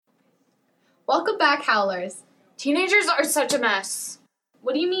Welcome back, Howlers. Teenagers are such a mess.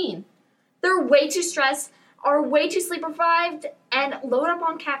 What do you mean? They're way too stressed, are way too sleep-deprived, and load up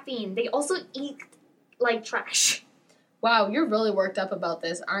on caffeine. They also eat like trash. Wow, you're really worked up about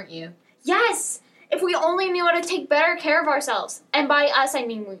this, aren't you? Yes! If we only knew how to take better care of ourselves. And by us, I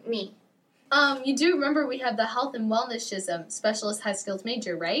mean me. You do remember we have the Health and Wellness SHISM, Specialist High Skills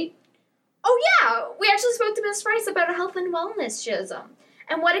Major, right? Oh yeah! We actually spoke to Miss Rice about a health and wellness SHISM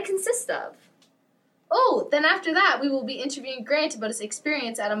and what it consists of. Oh, then after that, we will be interviewing Grant about his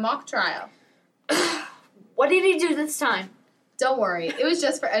experience at a mock trial. What did he do this time? Don't worry, it was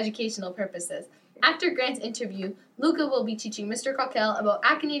just for educational purposes. After Grant's interview, Luca will be teaching Mr. Cockell about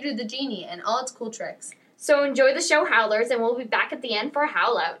Akinator the Genie and all its cool tricks. So enjoy the show, Howlers, and we'll be back at the end for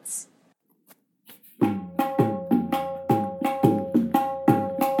Howlouts.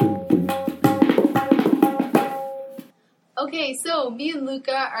 Okay, so me and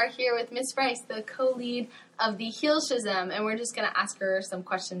Luca are here with Miss Rice, the co-lead of the Heal SHISM, and we're just going to ask her some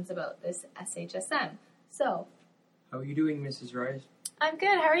questions about this SHSM. So, how are you doing, Mrs. Rice? I'm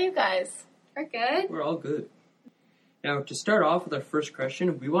good. How are you guys? We're good. We're all good. Now, to start off with our first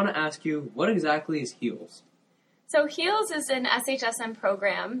question, we want to ask you, what exactly is HEALS? So HEALS is an SHSM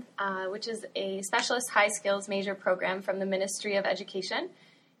program, which is a specialist high skills major program from the Ministry of Education.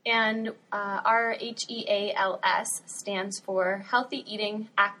 And our HEALS stands for Healthy Eating,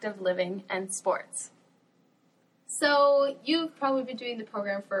 Active Living, and Sports. So you've probably been doing the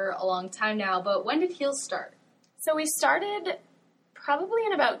program for a long time now, but when did HEALS start? So we started probably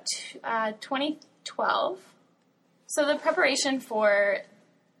in about 2012. So the preparation for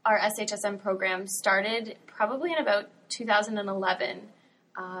our SHSM program started probably in about 2011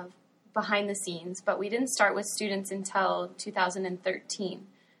 behind the scenes, but we didn't start with students until 2013.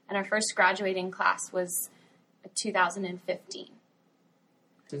 And our first graduating class was 2015.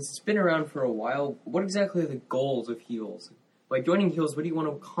 Since it's been around for a while, what exactly are the goals of HEALS? By joining HEALS, what do you want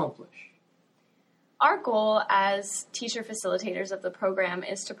to accomplish? Our goal as teacher facilitators of the program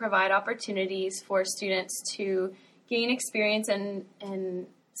is to provide opportunities for students to gain experience and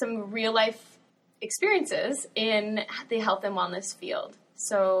some real-life experiences in the health and wellness field.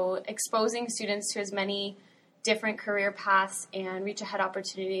 So exposing students to as many different career paths and reach ahead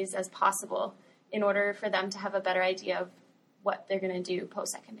opportunities as possible in order for them to have a better idea of what they're going to do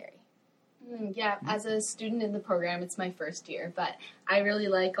post-secondary. Yeah, as a student in the program, it's my first year, but I really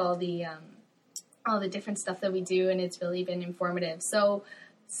like all the different stuff that we do, and it's really been informative. So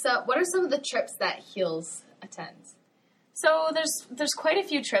what are some of the trips that HEALS attends? So there's quite a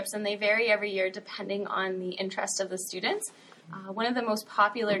few trips, and they vary every year depending on the interest of the students. One of the most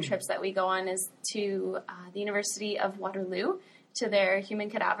popular trips that we go on is to the University of Waterloo, to their human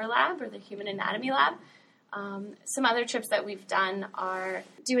cadaver lab or the human anatomy lab. Some other trips that we've done are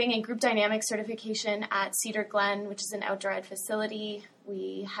doing a group dynamic certification at Cedar Glen, which is an outdoor ed facility.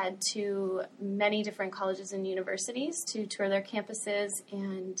 We head to many different colleges and universities to tour their campuses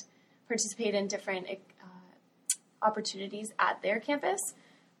and participate in different opportunities at their campus.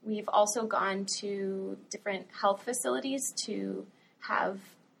 We've also gone to different health facilities to have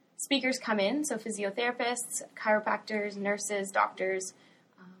speakers come in, so physiotherapists, chiropractors, nurses, doctors,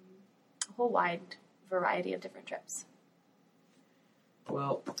 a whole wide variety of different trips.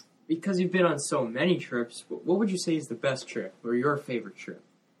 Well, because you've been on so many trips, what would you say is the best trip or your favorite trip?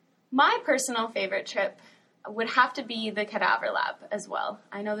 My personal favorite trip would have to be the cadaver lab as well.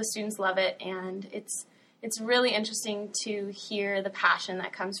 I know the students love it, and it's really interesting to hear the passion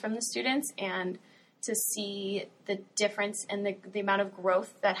that comes from the students and to see the difference and the amount of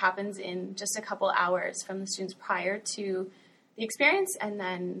growth that happens in just a couple hours from the students prior to the experience, and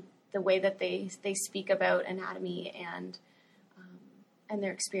then the way that they speak about anatomy and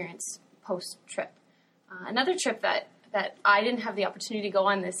their experience post-trip. Another trip that I didn't have the opportunity to go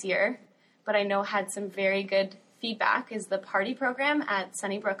on this year, but I know had some very good feedback, is the party program at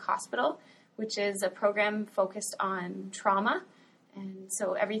Sunnybrook Hospital, which is a program focused on trauma. And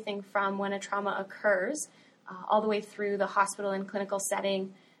so everything from when a trauma occurs all the way through the hospital and clinical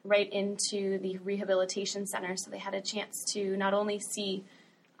setting right into the rehabilitation center. So they had a chance to not only see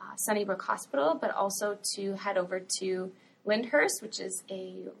Sunnybrook Hospital, but also to head over to Lyndhurst, which is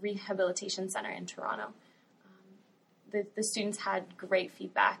a rehabilitation center in Toronto. The students had great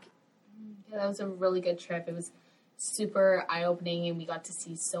feedback. Yeah, that was a really good trip. It was super eye-opening, and we got to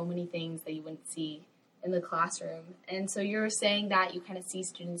see so many things that you wouldn't see in the classroom. And so you were saying that you kind of see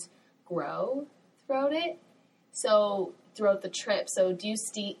students grow throughout it. So throughout the trip, so do you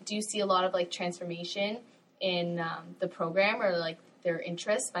see a lot of like transformation in the program, or like their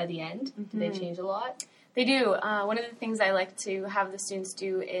interests by the end? Do they change a lot? They do. One of the things I like to have the students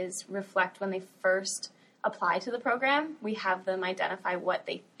do is reflect when they first apply to the program. We have them identify what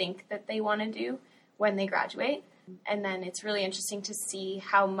they think that they want to do when they graduate. And then it's really interesting to see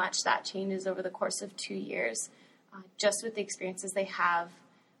how much that changes over the course of 2 years, just with the experiences they have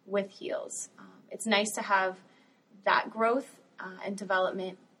with HEALS. It's nice to have that growth and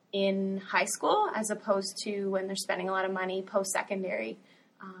development in high school as opposed to when they're spending a lot of money post-secondary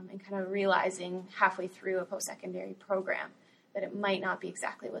and kind of realizing halfway through a post-secondary program that it might not be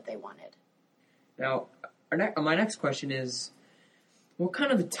exactly what they wanted. Now, my next question is, what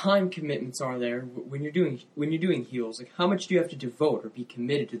kind of time commitments are there when you're doing HEALS? Like, how much do you have to devote or be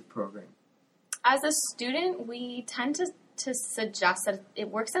committed to the program? As a student, we tend to suggest that it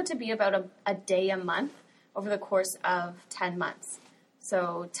works out to be about a day a month over the course of 10 months.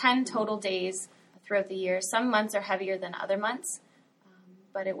 So 10 total days throughout the year. Some months are heavier than other months,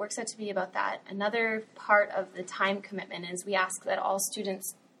 but it works out to be about that. Another part of the time commitment is we ask that all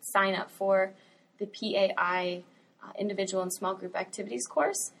students sign up for the PAI Individual and Small Group Activities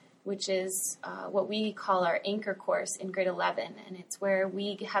course, which is what we call our anchor course in grade 11, and it's where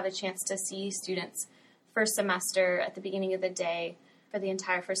we have a chance to see students first semester at the beginning of the day for the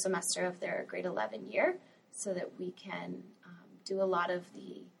entire first semester of their grade 11 year, so that we can do a lot of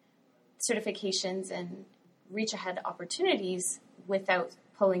the certifications and reach ahead opportunities without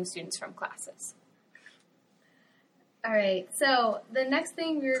pulling students from classes. All right, so the next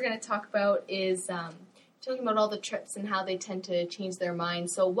thing we were going to talk about is talking about all the trips and how they tend to change their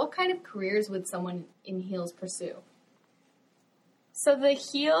mind. So what kind of careers would someone in HEALS pursue? So the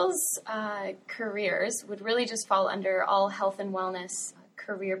HEALS careers would really just fall under all health and wellness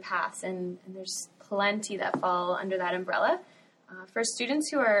career paths, and there's plenty that fall under that umbrella. For students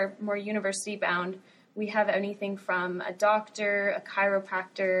who are more university-bound, we have anything from a doctor, a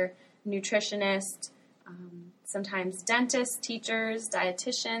chiropractor, nutritionist, sometimes dentists, teachers,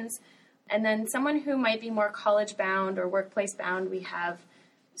 dietitians, and then someone who might be more college-bound or workplace-bound. We have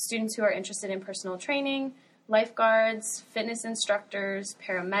students who are interested in personal training, lifeguards, fitness instructors,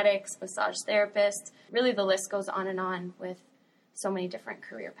 paramedics, massage therapists. Really, the list goes on with so many different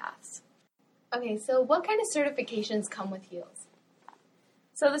career paths. Okay, so what kind of certifications come with HEALS?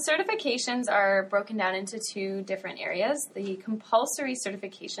 So the certifications are broken down into 2 different areas. The compulsory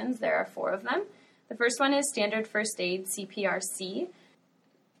certifications, there are 4 of them. The first one is Standard First Aid, CPRC.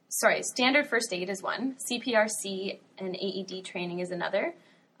 Standard First Aid is one. CPRC and AED training is another.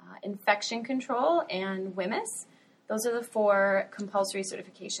 Infection Control and WMIS. Those are the 4 compulsory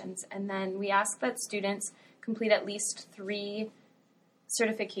certifications. And then we ask that students complete at least 3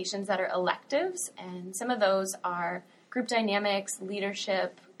 certifications that are electives, and some of those are group dynamics,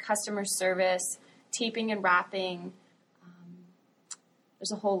 leadership, customer service, taping and wrapping.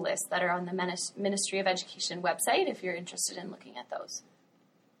 There's a whole list that are on the Ministry of Education website if you're interested in looking at those.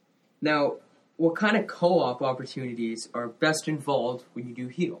 Now, what kind of co-op opportunities are best involved when you do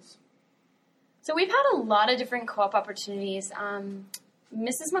HEALS? So we've had a lot of different co-op opportunities.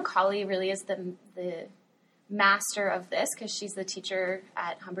 Mrs. Macaulay really is the master of this because she's the teacher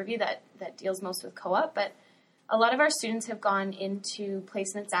at Humberview that deals most with co-op, but a lot of our students have gone into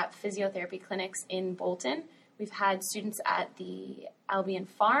placements at physiotherapy clinics in Bolton. We've had students at the Albion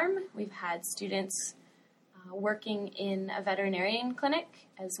Farm. We've had students working in a veterinarian clinic,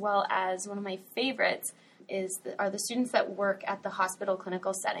 as well as one of my favorites are the students that work at the hospital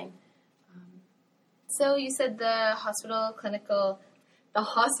clinical setting. So you said the hospital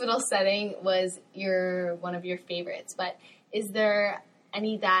setting was one of your favorites, but is there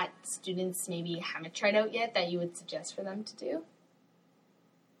any that students maybe haven't tried out yet that you would suggest for them to do?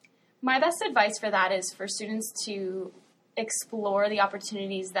 My best advice for that is for students to explore the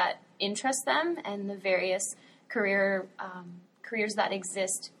opportunities that interest them and the various careers that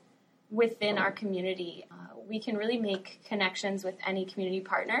exist within our community. We can really make connections with any community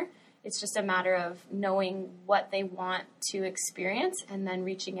partner. It's just a matter of knowing what they want to experience and then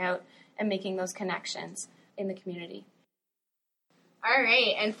reaching out and making those connections in the community. All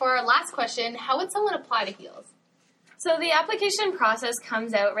right, and for our last question, how would someone apply to HEALS? So the application process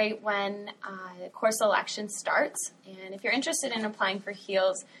comes out right when course selection starts. And if you're interested in applying for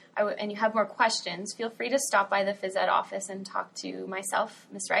HEALS and you have more questions, feel free to stop by the phys ed office and talk to myself,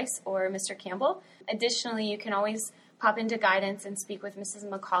 Ms. Rice, or Mr. Campbell. Additionally, you can always pop into guidance and speak with Mrs.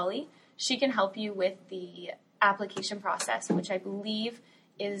 Macaulay. She can help you with the application process, which I believe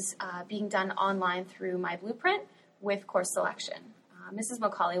is being done online through My Blueprint with course selection. Mrs.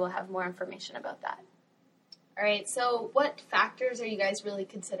 Macaulay will have more information about that. All right, so what factors are you guys really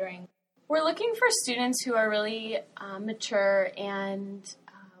considering? We're looking for students who are really mature and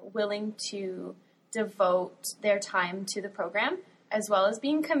willing to devote their time to the program, as well as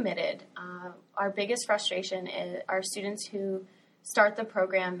being committed. Our biggest frustration is our students who start the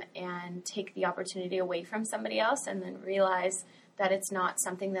program and take the opportunity away from somebody else and then realize that it's not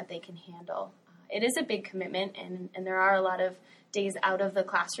something that they can handle. It is a big commitment, and there are a lot of days out of the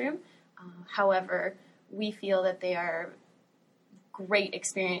classroom. However, we feel that they are great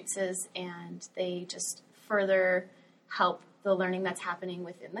experiences, and they just further help the learning that's happening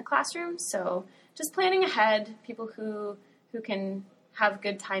within the classroom. So just planning ahead, people who can have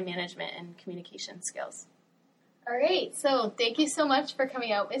good time management and communication skills. All right, so thank you so much for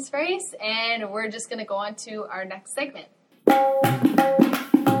coming out, Ms. Rice, and we're just going to go on to our next segment.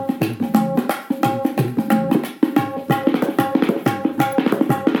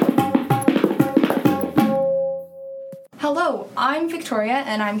 Hello, I'm Victoria,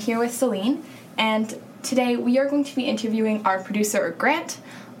 and I'm here with Celine, and today we are going to be interviewing our producer, Grant,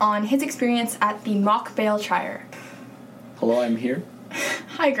 on his experience at the mock bail trial. Hello, I'm here.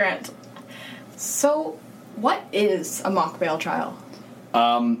 Hi, Grant. So, what is a mock bail trial?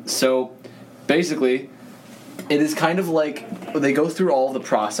 So, basically, it is kind of like they go through all the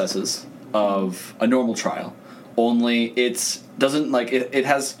processes of a normal trial, only it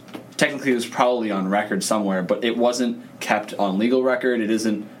has, technically it was probably on record somewhere, but it wasn't kept on legal record, it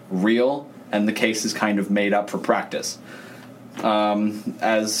isn't real, and the case is kind of made up for practice.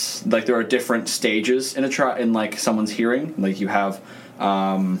 As like there are different stages in a trial, in like someone's hearing. Like you have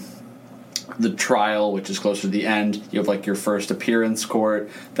the trial, which is closer to the end. You have like your first appearance court.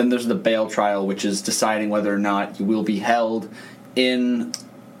 Then there's the bail trial, which is deciding whether or not you will be held in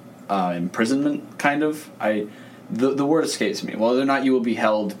imprisonment. Kind of. The word escapes me. Whether or not you will be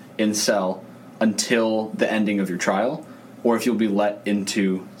held in cell until the ending of your trial, or if you'll be let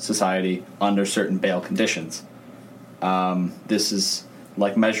into society under certain bail conditions. This is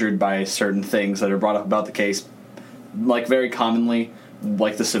like measured by certain things that are brought up about the case, like very commonly,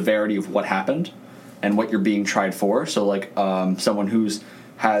 like the severity of what happened and what you're being tried for. So like someone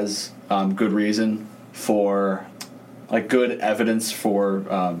has good reason for, like good evidence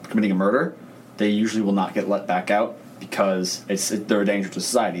for committing a murder, they usually will not get let back out because they're a danger to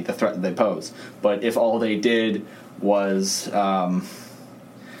society, the threat that they pose. But if all they did was, I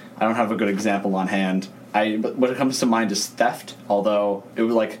don't have a good example on hand. But what comes to mind is theft. Although it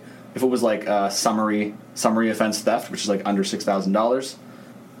was like, if it was like summary offense theft, which is like under $6,000,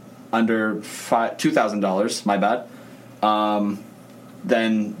 under $2,000, my bad,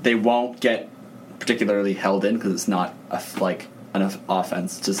 then they won't get particularly held in because it's not an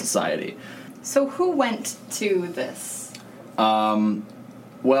offense to society. So who went to this?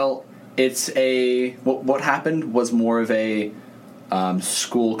 Well, it's what happened was more of a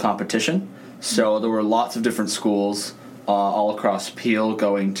school competition. So there were lots of different schools all across Peel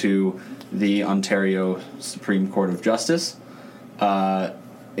going to the Ontario Supreme Court of Justice,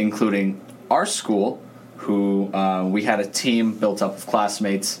 including our school, who we had a team built up of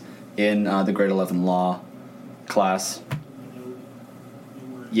classmates in the grade 11 law class.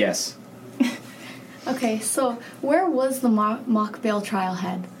 Yes. Okay, so where was the mock bail trial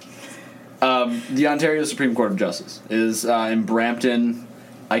held? The Ontario Supreme Court of Justice is in Brampton.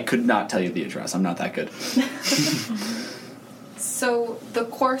 I could not tell you the address. I'm not that good. So the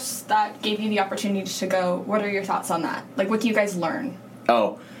course that gave you the opportunity to go, what are your thoughts on that? Like, what do you guys learn?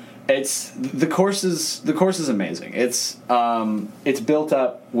 Oh, the course is amazing. It's built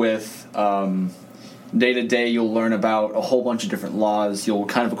up with day to day. You'll learn about a whole bunch of different laws. You'll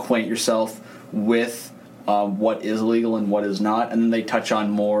kind of acquaint yourself with what is legal and what is not, and then they touch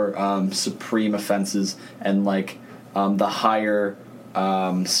on more supreme offenses and like the higher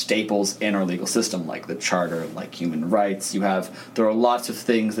staples in our legal system, like the Charter, like human rights. There are lots of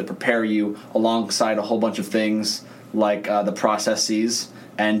things that prepare you alongside a whole bunch of things like the processes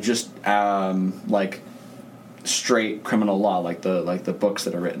and just like straight criminal law, like the books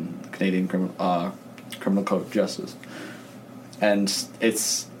that are written, the Canadian Criminal Code of Justice. And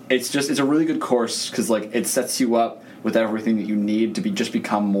it's a really good course because like it sets you up with everything that you need to just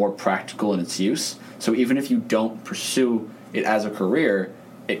become more practical in its use. So even if you don't pursue it as a career,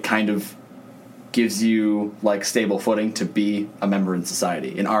 it kind of gives you like stable footing to be a member in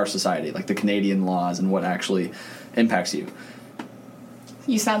society, in our society, like the Canadian laws and what actually impacts you.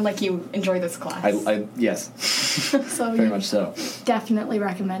 You sound like you enjoy this class. Yes. So very much so. Definitely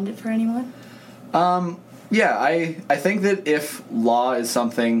recommend it for anyone? Yeah, I think that if law is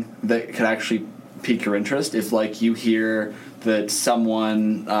something that could actually pique your interest, if like you hear that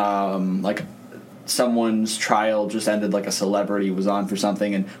someone someone's trial just ended, like a celebrity was on for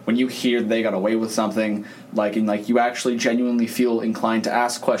something, and when you hear they got away with something, you actually genuinely feel inclined to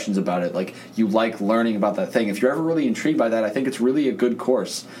ask questions about it. Like, you like learning about that thing. If you're ever really intrigued by that, I think it's really a good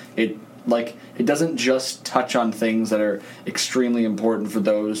course. It doesn't just touch on things that are extremely important for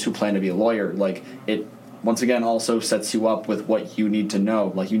those who plan to be a lawyer. Like, it, once again, also sets you up with what you need to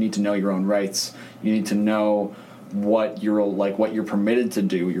know. Like, you need to know your own rights. You need to know what you're permitted to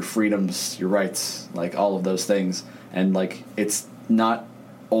do, your freedoms, your rights, like, all of those things. And, like, it's not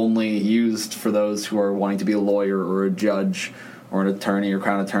only used for those who are wanting to be a lawyer or a judge or an attorney or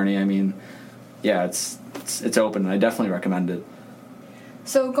crown attorney. I mean, yeah, it's open, and I definitely recommend it.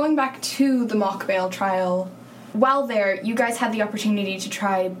 So going back to the mock bail trial, while there, you guys had the opportunity to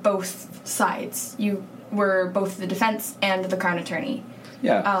try both sides. You were both the defense and the crown attorney.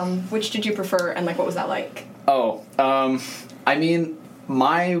 Yeah. Which did you prefer, and, like, what was that like? I mean,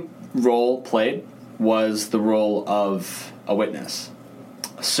 my role played was the role of a witness.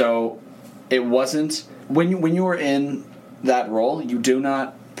 So it wasn't, when you were in that role, you do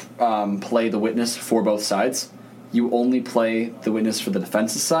not play the witness for both sides. You only play the witness for the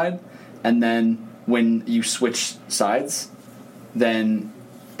defense's side, and then when you switch sides, then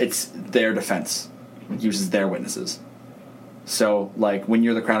it's their defense uses their witnesses. So, like, when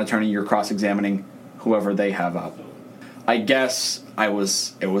you're the crown attorney, you're cross-examining whoever they have up. I guess it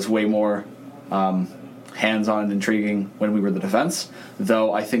was way more hands-on and intriguing when we were the defense,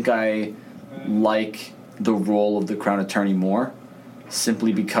 though I think I like the role of the crown attorney more,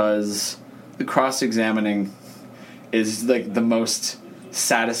 simply because the cross-examining is, like, the most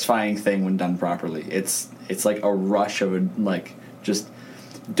satisfying thing when done properly. It's like a rush of, just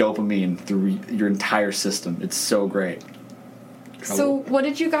dopamine through your entire system. It's so great. So what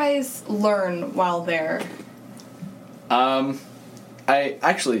did you guys learn while there? There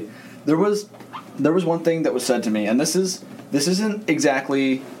was one thing that was said to me, and this isn't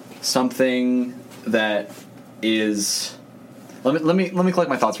exactly something that is. Let me collect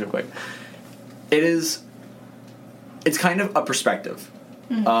my thoughts real quick. It's kind of a perspective.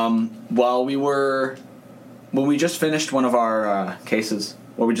 Mm-hmm. When we just finished one of our cases,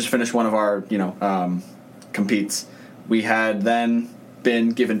 or we just finished one of our competes, we had then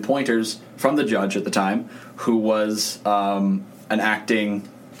been given pointers from the judge at the time, who was an acting,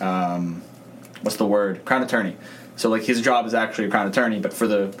 crown attorney. So, like, his job is actually a crown attorney, but for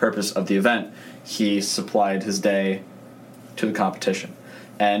the purpose of the event, he supplied his day to the competition.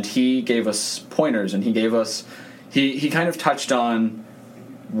 And he gave us pointers, and he kind of touched on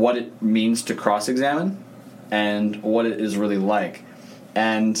what it means to cross-examine and what it is really like.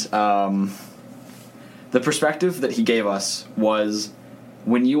 And the perspective that he gave us was,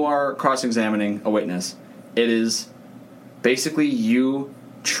 when you are cross-examining a witness, it is basically you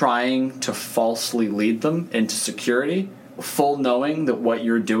trying to falsely lead them into security, full knowing that what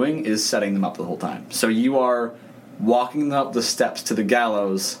you're doing is setting them up the whole time. So you are walking them up the steps to the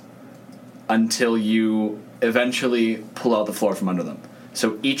gallows until you eventually pull out the floor from under them.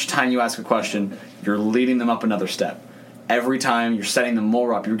 So each time you ask a question, you're leading them up another step. Every time you're setting them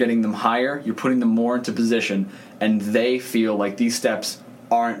more up, you're getting them higher, you're putting them more into position, and they feel like these steps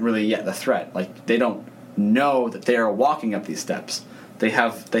aren't really yet the threat. Like, they don't know that they are walking up these steps. They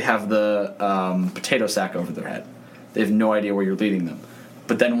have the potato sack over their head. They have no idea where you're leading them.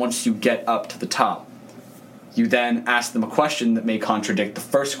 But then once you get up to the top, you then ask them a question that may contradict the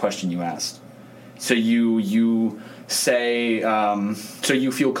first question you asked. So you say, so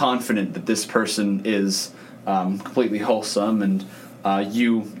you feel confident that this person is completely wholesome, and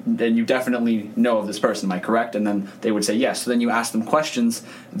you definitely know of this person, am I correct? And then they would say yes. So then you ask them questions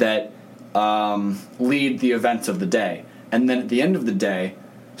that lead the events of the day. And then at the end of the day,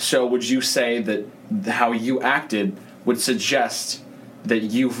 so would you say that how you acted would suggest that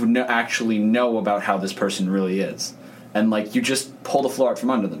you actually know about how this person really is? And, like, you just pull the floor out from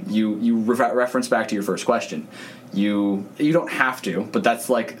under them. You reference back to your first question. You don't have to, but that's,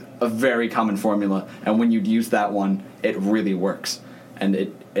 like, a very common formula. And when you use that one, it really works.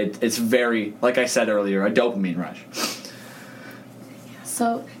 And it's very, like I said earlier, a dopamine rush.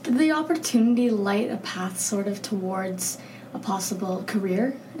 So, did the opportunity light a path sort of towards a possible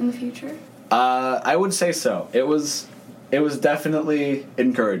career in the future? I would say so. It was definitely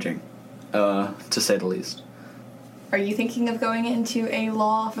encouraging, to say the least. Are you thinking of going into a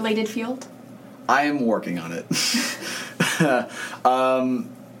law-related field? I am working on it.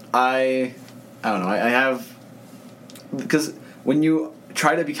 I don't know. I have, because when you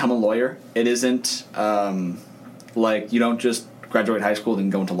try to become a lawyer, it isn't like you don't just graduate high school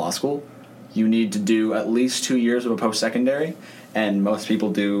and go into law school. You need to do at least 2 years of a post-secondary, and most people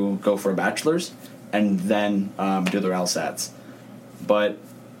do go for a bachelor's. and then do their LSATs. But,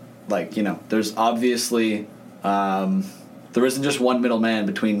 like, you know, there's obviously... there isn't just one middleman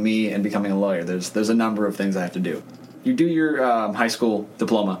between me and becoming a lawyer. There's a number of things I have to do. You do your high school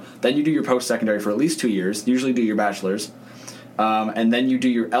diploma, then you do your post-secondary for at least 2 years, usually do your bachelor's, and then you do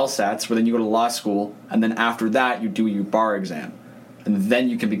your LSATs, where then you go to law school, and then after that you do your bar exam, and then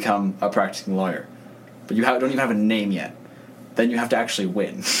you can become a practicing lawyer. But you don't even have a name yet. Then you have to actually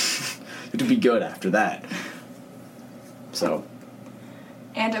win. You have to be good after that. So...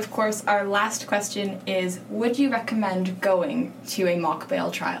 And of course, our last question is, would you recommend going to a mock bail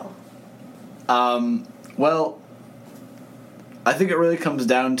trial? Well, I think it really comes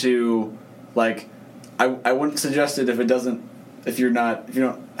down to, like, I wouldn't suggest it if you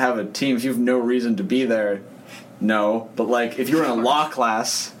don't have a team, if you have no reason to be there, no. But, like, if you're in a law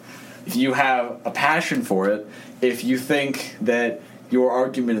class, if you have a passion for it, if you think that your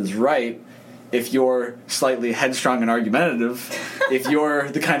argument is right, if you're slightly headstrong and argumentative, if you're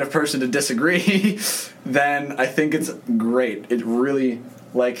the kind of person to disagree, then I think it's great. It really,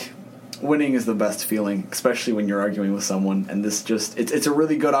 like, winning is the best feeling, especially when you're arguing with someone, and it's a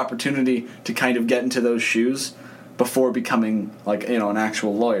really good opportunity to kind of get into those shoes before becoming, like, you know, an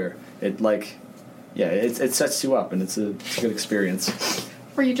actual lawyer. It sets you up, and it's a good experience.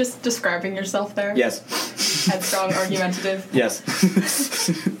 Were you just describing yourself there? Yes. Headstrong, argumentative? Yes.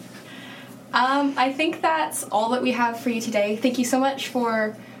 I think that's all that we have for you today. Thank you so much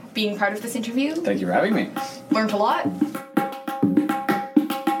for being part of this interview. Thank you for having me. Learned a lot.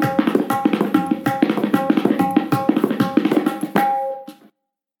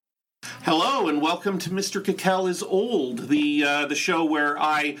 Hello and welcome to Mr. Cockell is Old, the show where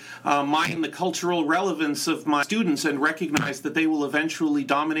I mine the cultural relevance of my students and recognize that they will eventually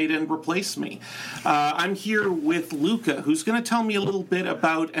dominate and replace me. I'm here with Luca, who's going to tell me a little bit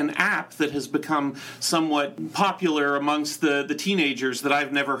about an app that has become somewhat popular amongst the teenagers that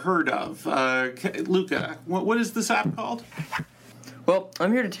I've never heard of. Luca, what is this app called? Well,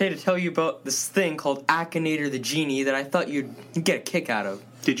 I'm here today to tell you about this thing called Akinator the Genie that I thought you'd get a kick out of.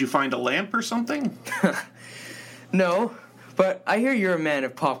 Did you find a lamp or something? No, but I hear you're a man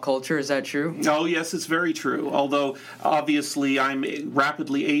of pop culture. Is that true? Oh, yes, it's very true. Although, obviously, I'm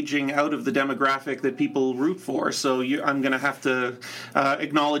rapidly aging out of the demographic that people root for, so I'm going to have to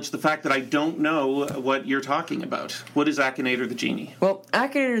acknowledge the fact that I don't know what you're talking about. What is Akinator the Genie? Well,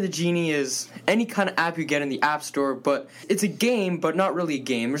 Akinator the Genie is any kind of app you get in the App Store, but it's a game, but not really a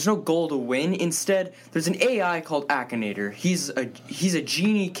game. There's no goal to win. Instead, there's an AI called Akinator. He's a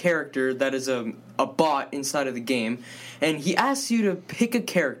genie character that is a bot inside of the game, and he asks you to pick a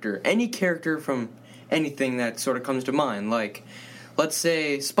character, any character from anything that sort of comes to mind, like, let's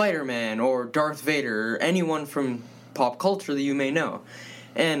say, Spider-Man or Darth Vader or anyone from pop culture that you may know.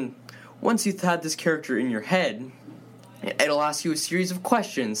 And once you've had this character in your head, it'll ask you a series of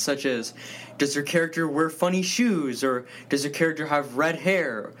questions, such as, does your character wear funny shoes, or does your character have red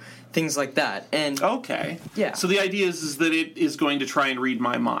hair? Things like that. And okay. Yeah. So the idea is that it is going to try and read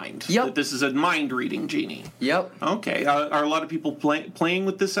my mind. Yep. That this is a mind-reading genie. Yep. Okay. Are a lot of people playing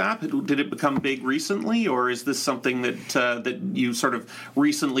with this app? Did it become big recently, or is this something that you sort of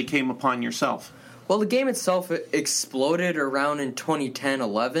recently came upon yourself? Well, the game itself exploded around in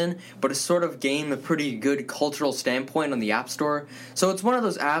 2010-11, but it's sort of gained a pretty good cultural standpoint on the App Store. So it's one of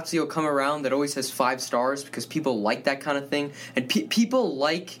those apps you'll come around that always has 5 stars because people like that kind of thing, and people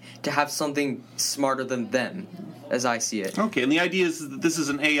like to have something smarter than them, as I see it. Okay, and the idea is that this is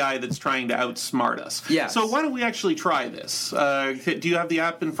an AI that's trying to outsmart us. Yes. So why don't we actually try this? Do you have the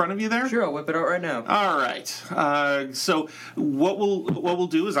app in front of you there? Sure, I'll whip it out right now. All right. So what we'll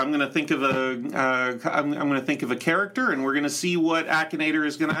do is I'm going to think of a character, and we're going to see what Akinator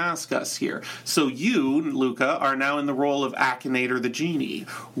is going to ask us here. So you, Luca, are now in the role of Akinator the Genie.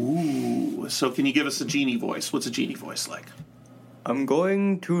 Ooh. So can you give us a genie voice? What's a genie voice like? I'm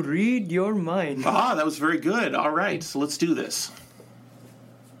going to read your mind. Ah, that was very good. All right, so let's do this.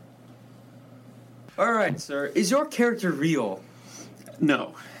 All right, sir. Is your character real?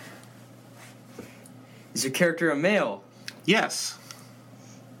 No. Is your character a male? Yes.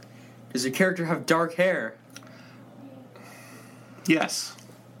 Does your character have dark hair? Yes.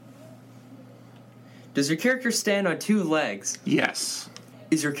 Does your character stand on 2 legs? Yes.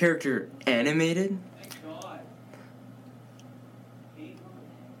 Is your character animated?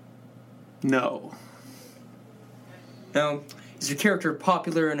 No. No. Is your character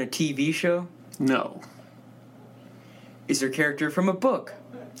popular in a TV show? No. Is your character from a book?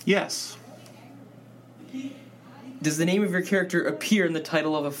 Yes. Does the name of your character appear in the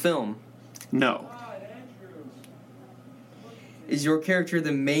title of a film? No. Is your character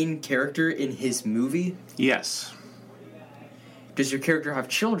the main character in his movie? Yes. Does your character have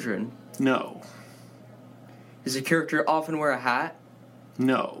children? No. Does your character often wear a hat?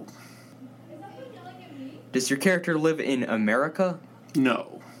 No. Does your character live in America?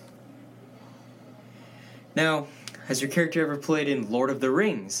 No. Now, has your character ever played in Lord of the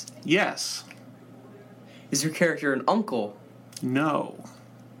Rings? Yes. Is your character an uncle? No.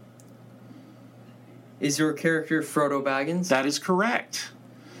 Is your character Frodo Baggins? That is correct.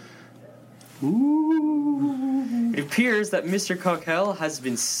 Ooh. It appears that Mr. Cockell has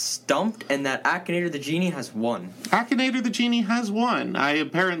been stumped and that Akinator the Genie has won. Akinator the Genie has won. I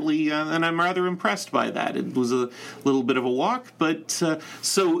apparently, and I'm rather impressed by that. It was a little bit of a walk, but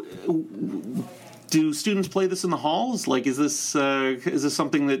so do students play this in the halls? Like, is this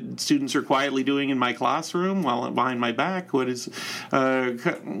something that students are quietly doing in my classroom while I'm behind my back? What is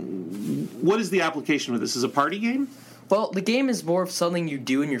the application of this? Is it a party game? Well, the game is more of something you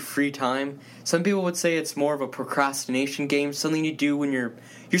do in your free time. Some people would say it's more of a procrastination game, something you do when you're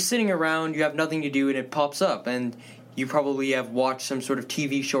sitting around, you have nothing to do, and it pops up, and you probably have watched some sort of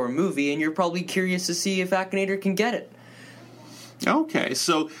TV show or movie, and you're probably curious to see if Akinator can get it. Okay,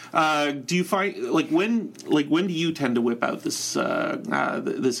 so do you find when do you tend to whip out this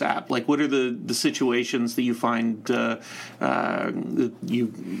this app? Like, what are the situations that you find that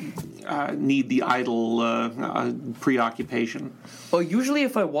you need the idle preoccupation? Well, usually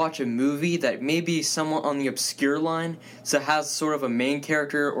if I watch a movie that may be somewhat on the obscure line, so it has sort of a main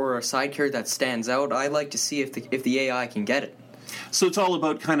character or a side character that stands out, I like to see if the AI can get it. So it's all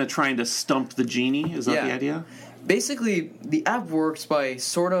about kind of trying to stump the genie. Is that the idea? Basically, the app works by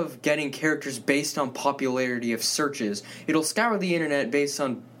sort of getting characters based on popularity of searches. It'll scour the internet based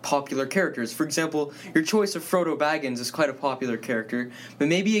on popular characters. For example, your choice of Frodo Baggins is quite a popular character, but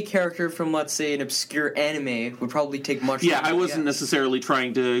maybe a character from, let's say, an obscure anime would probably take much longer. Yeah, I wasn't necessarily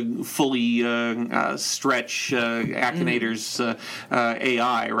trying to fully stretch Akinator's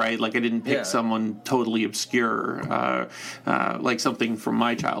AI, right? Like, I didn't pick someone totally obscure, like something from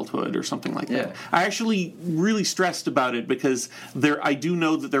my childhood or something like that. I actually really stressed about it because I do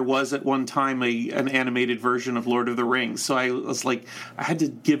know that there was at one time an animated version of Lord of the Rings, so I was like, I had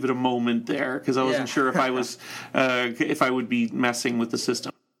to give it a moment there because I wasn't sure if I was if I would be messing with the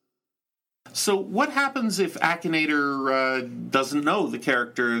system. So what happens if Akinator doesn't know the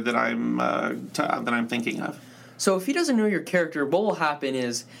character that I'm thinking of? So if he doesn't know your character, what will happen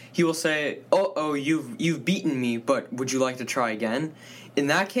is he will say, "Oh, you've beaten me, but would you like to try again?" In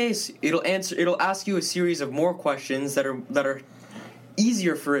that case, it'll ask you a series of more questions that are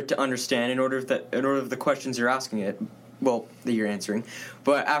easier for it to understand in order of the questions you're asking it. Well, that you're answering.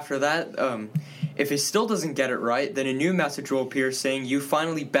 But after that, if it still doesn't get it right, then a new message will appear saying, "You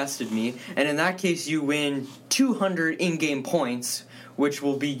finally bested me," and in that case you win 200 in-game points, which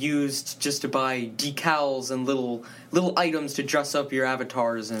will be used just to buy decals and little items to dress up your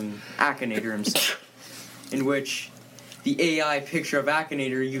avatars and Akinator himself, in which the AI picture of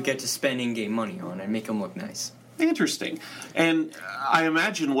Akinator you get to spend in-game money on and make him look nice. Interesting. And I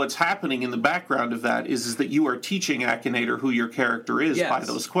imagine what's happening in the background of that is that you are teaching Akinator who your character is by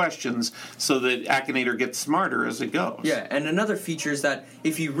those questions so that Akinator gets smarter as it goes. Yeah, and another feature is that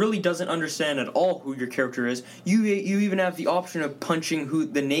if he really doesn't understand at all who your character is, you even have the option of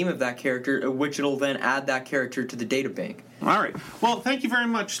punching the name of that character, which it'll then add that character to the databank. All right. Well, thank you very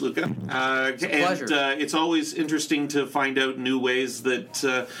much, Luca. It's a pleasure. And it's always interesting to find out new ways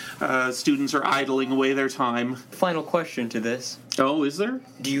that students are idling away their time. Final question to this. Oh, is there?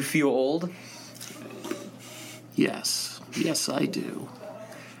 Do you feel old? Yes. Yes, I do.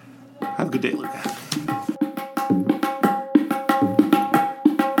 Have a good day, Luca.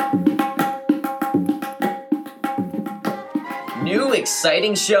 New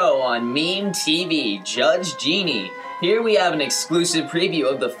exciting show on Meme TV, Judge Genie. Here we have an exclusive preview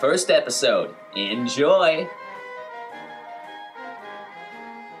of the first episode. Enjoy!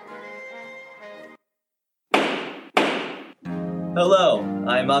 Hello,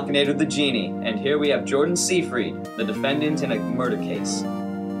 I'm Akinator the Genie, and here we have Jordan Seafried, the defendant in a murder case.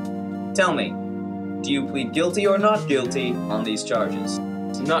 Tell me, do you plead guilty or not guilty on these charges?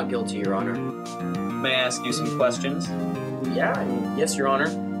 Not guilty, Your Honor. May I ask you some questions? Yes, Your Honor.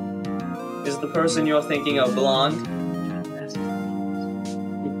 Is the person you're thinking of blonde?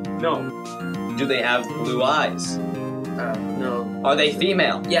 No. Do they have blue eyes? No. Are they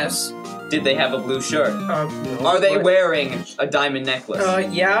female? Yes. Did they have a blue shirt? No. Are they wearing a diamond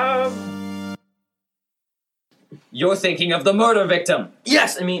necklace? Yeah. You're thinking of the murder victim!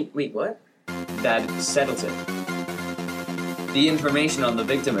 Yes! Wait, what? That settles it. The information on the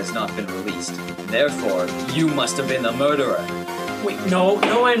victim has not been released. Therefore, you must have been the murderer. Wait, no,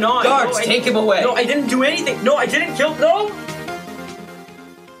 I'm not. Guards, No, take him away. No, I didn't do anything. No, I didn't kill. No.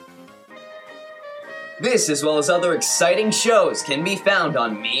 This, as well as other exciting shows, can be found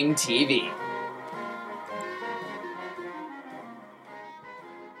on Meme TV.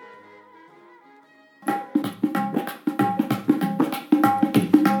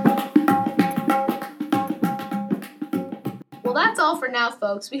 Well, that's all for now,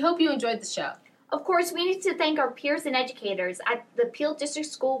 folks. We hope you enjoyed the show. Of course, we need to thank our peers and educators at the Peel District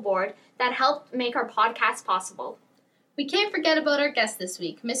School Board that helped make our podcast possible. We can't forget about our guests this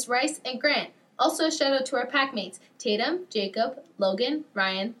week, Miss Rice and Grant. Also a shout out to our packmates, Tatum, Jacob, Logan,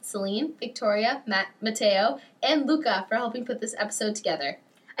 Ryan, Celine, Victoria, Mateo, and Luca for helping put this episode together.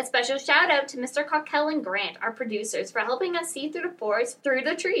 A special shout out to Mr. Cockell and Grant, our producers, for helping us see through the forest through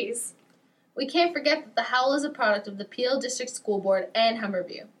the trees. We can't forget that the Howl is a product of the Peel District School Board and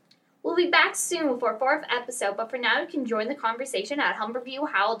Humberview. We'll be back soon for our 4th episode, but for now you can join the conversation at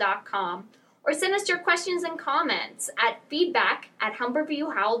humberviewhowl.com or send us your questions and comments at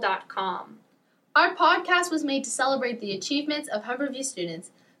feedback@humberviewhowl.com. Our podcast was made to celebrate the achievements of Humberview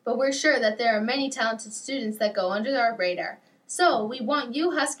students, but we're sure that there are many talented students that go under our radar. So, we want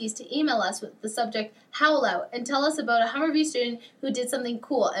you Huskies to email us with the subject Howl Out and tell us about a Humberview student who did something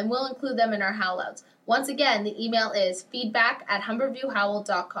cool, and we'll include them in our Howl Outs. Once again, the email is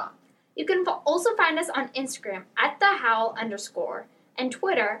feedback@humberviewhowl.com. You can also find us on Instagram @thehowl_ and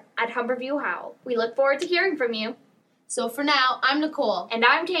Twitter @humberviewhowl. We look forward to hearing from you. So for now, I'm Nicole. And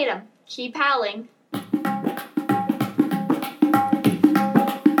I'm Tatum. Keep howling.